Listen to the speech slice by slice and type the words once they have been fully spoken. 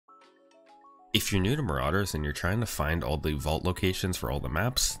If you're new to Marauders and you're trying to find all the vault locations for all the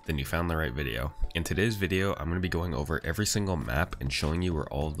maps, then you found the right video. In today's video, I'm going to be going over every single map and showing you where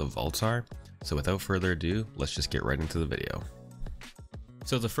all of the vaults are. So without further ado, let's just get right into the video.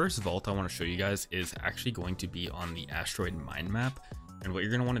 So the first vault I want to show you guys is actually going to be on the Asteroid Mine map. And what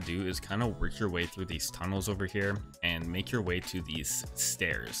you're going to want to do is kind of work your way through these tunnels over here and make your way to these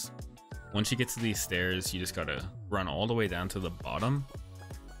stairs. Once you get to these stairs, you just got to run all the way down to the bottom.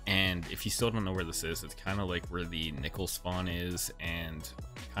 And if you still don't know where this is, it's kind of like where the nickel spawn is and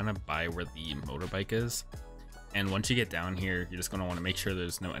kind of by where the motorbike is. And once you get down here, you're just going to want to make sure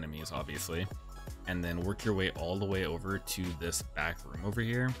there's no enemies, obviously. And then work your way all the way over to this back room over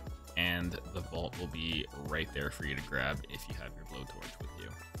here. And the vault will be right there for you to grab if you have your blowtorch with you.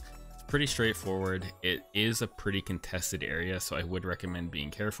 It's pretty straightforward. It is a pretty contested area, so I would recommend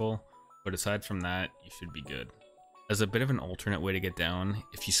being careful. But aside from that, you should be good. As a bit of an alternate way to get down,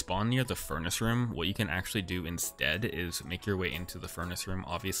 if you spawn near the furnace room, what you can actually do instead is make your way into the furnace room,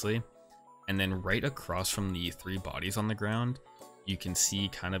 obviously. And then right across from the three bodies on the ground, you can see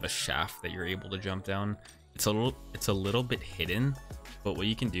kind of a shaft that you're able to jump down. It's a little bit hidden, but what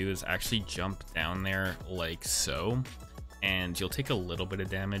you can do is actually jump down there like so. And you'll take a little bit of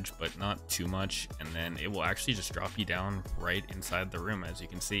damage, but not too much. And then it will actually just drop you down right inside the room. As you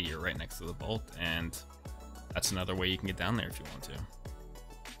can see, you're right next to the vault, and that's another way you can get down there if you want to.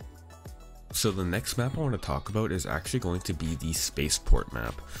 So the next map I want to talk about is actually going to be the Spaceport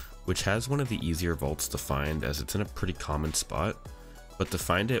map, which has one of the easier vaults to find as it's in a pretty common spot. But to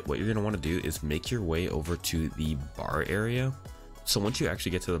find it, what you're going to want to do is make your way over to the bar area. So once you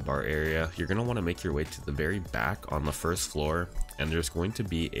actually get to the bar area, you're going to want to make your way to the very back on the first floor, and there's going to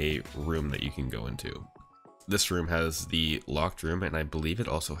be a room that you can go into. This room has the locked room, and I believe it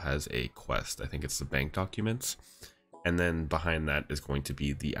also has a quest. I think it's the bank documents. And then behind that is going to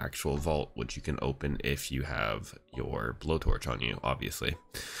be the actual vault, which you can open if you have your blowtorch on you, obviously.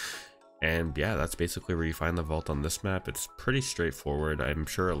 And yeah, that's basically where you find the vault on this map. It's pretty straightforward. I'm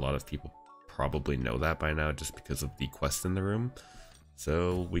sure a lot of people probably know that by now just because of the quest in the room.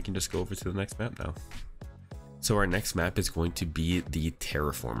 So we can just go over to the next map now. So our next map is going to be the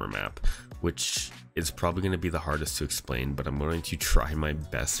Terraformer map, which is probably going to be the hardest to explain, but I'm going to try my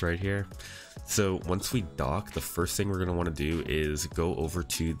best right here. So once we dock, the first thing we're going to want to do is go over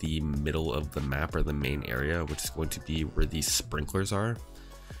to the middle of the map, or the main area, which is going to be where these sprinklers are.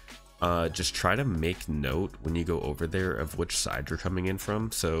 Just try to make note when you go over there of which side you're coming in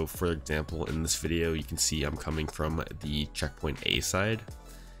from. So for example, in this video, you can see I'm coming from the checkpoint A side.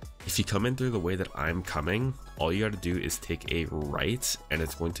 If you come in through the way that I'm coming, all you got to do is take a right, and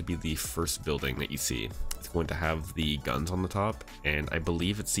it's going to be the first building that you see. It's going to have the guns on the top, and I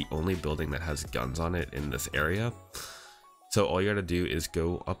believe it's the only building that has guns on it in this area. So all you got to do is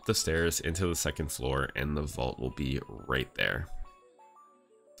go up the stairs into the second floor, and the vault will be right there.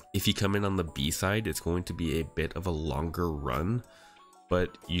 If you come in on the B side, it's going to be a bit of a longer run,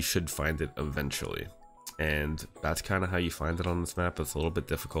 but you should find it eventually. And that's kind of how you find it on this map. It's a little bit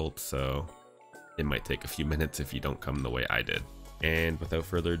difficult, so it might take a few minutes if you don't come the way I did. And without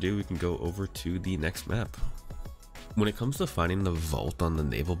further ado, we can go over to the next map. When it comes to finding the vault on the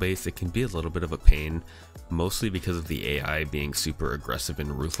naval base, it can be a little bit of a pain, mostly because of the AI being super aggressive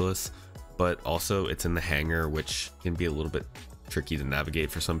and ruthless, but also it's in the hangar, which can be a little bit tricky to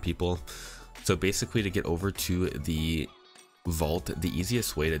navigate for some people. So basically, to get over to the vault, the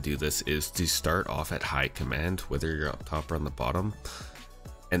easiest way to do this is to start off at high command, whether you're up top or on the bottom,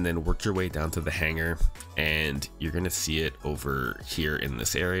 and then work your way down to the hangar, and you're going to see it over here in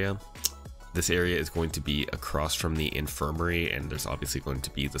this area. This area is going to be across from the infirmary, and there's obviously going to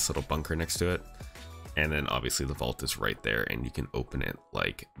be this little bunker next to it, and then obviously the vault is right there, and you can open it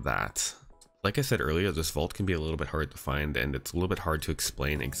like that. Like I said earlier, this vault can be a little bit hard to find, and it's a little bit hard to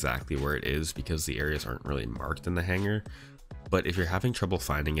explain exactly where it is because the areas aren't really marked in the hangar. But if you're having trouble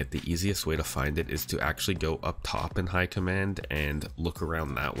finding it, the easiest way to find it is to actually go up top in high command and look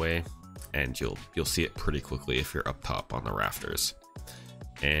around that way, and you'll see it pretty quickly if you're up top on the rafters.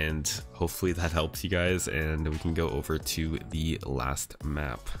 And hopefully that helps you guys, and we can go over to the last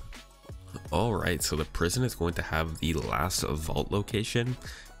map. Alright, so the prison is going to have the last vault location,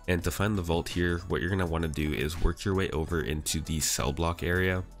 and to find the vault here, what you're going to want to do is work your way over into the cell block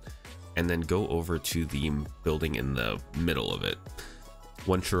area, and then go over to the building in the middle of it.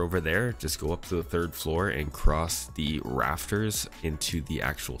 Once you're over there, just go up to the third floor and cross the rafters into the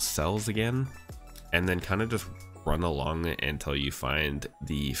actual cells again, and then kind of just run along until you find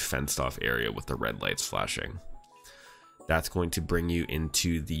the fenced off area with the red lights flashing. That's going to bring you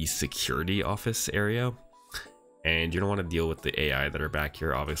into the security office area, and you don't want to deal with the AI that are back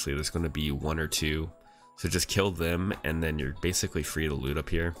here. Obviously there's going to be one or two, so just kill them and then you're basically free to loot up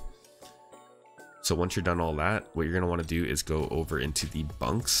here. So once you're done all that, what you're going to want to do is go over into the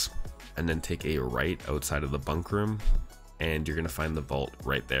bunks and then take a right outside of the bunk room, and you're going to find the vault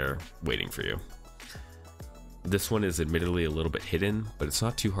right there waiting for you. This one is admittedly a little bit hidden, but it's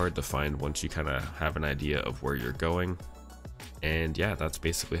not too hard to find once you kind of have an idea of where you're going. And yeah, that's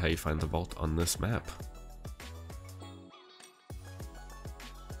basically how you find the vault on this map.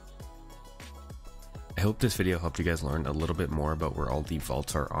 I hope this video helped you guys learn a little bit more about where all the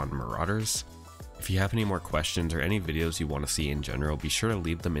vaults are on Marauders. If you have any more questions or any videos you want to see in general, be sure to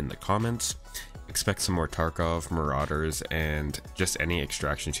leave them in the comments. Expect some more Tarkov, Marauders, and just any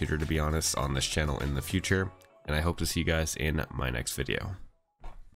extraction shooter, to be honest, on this channel in the future. And I hope to see you guys in my next video.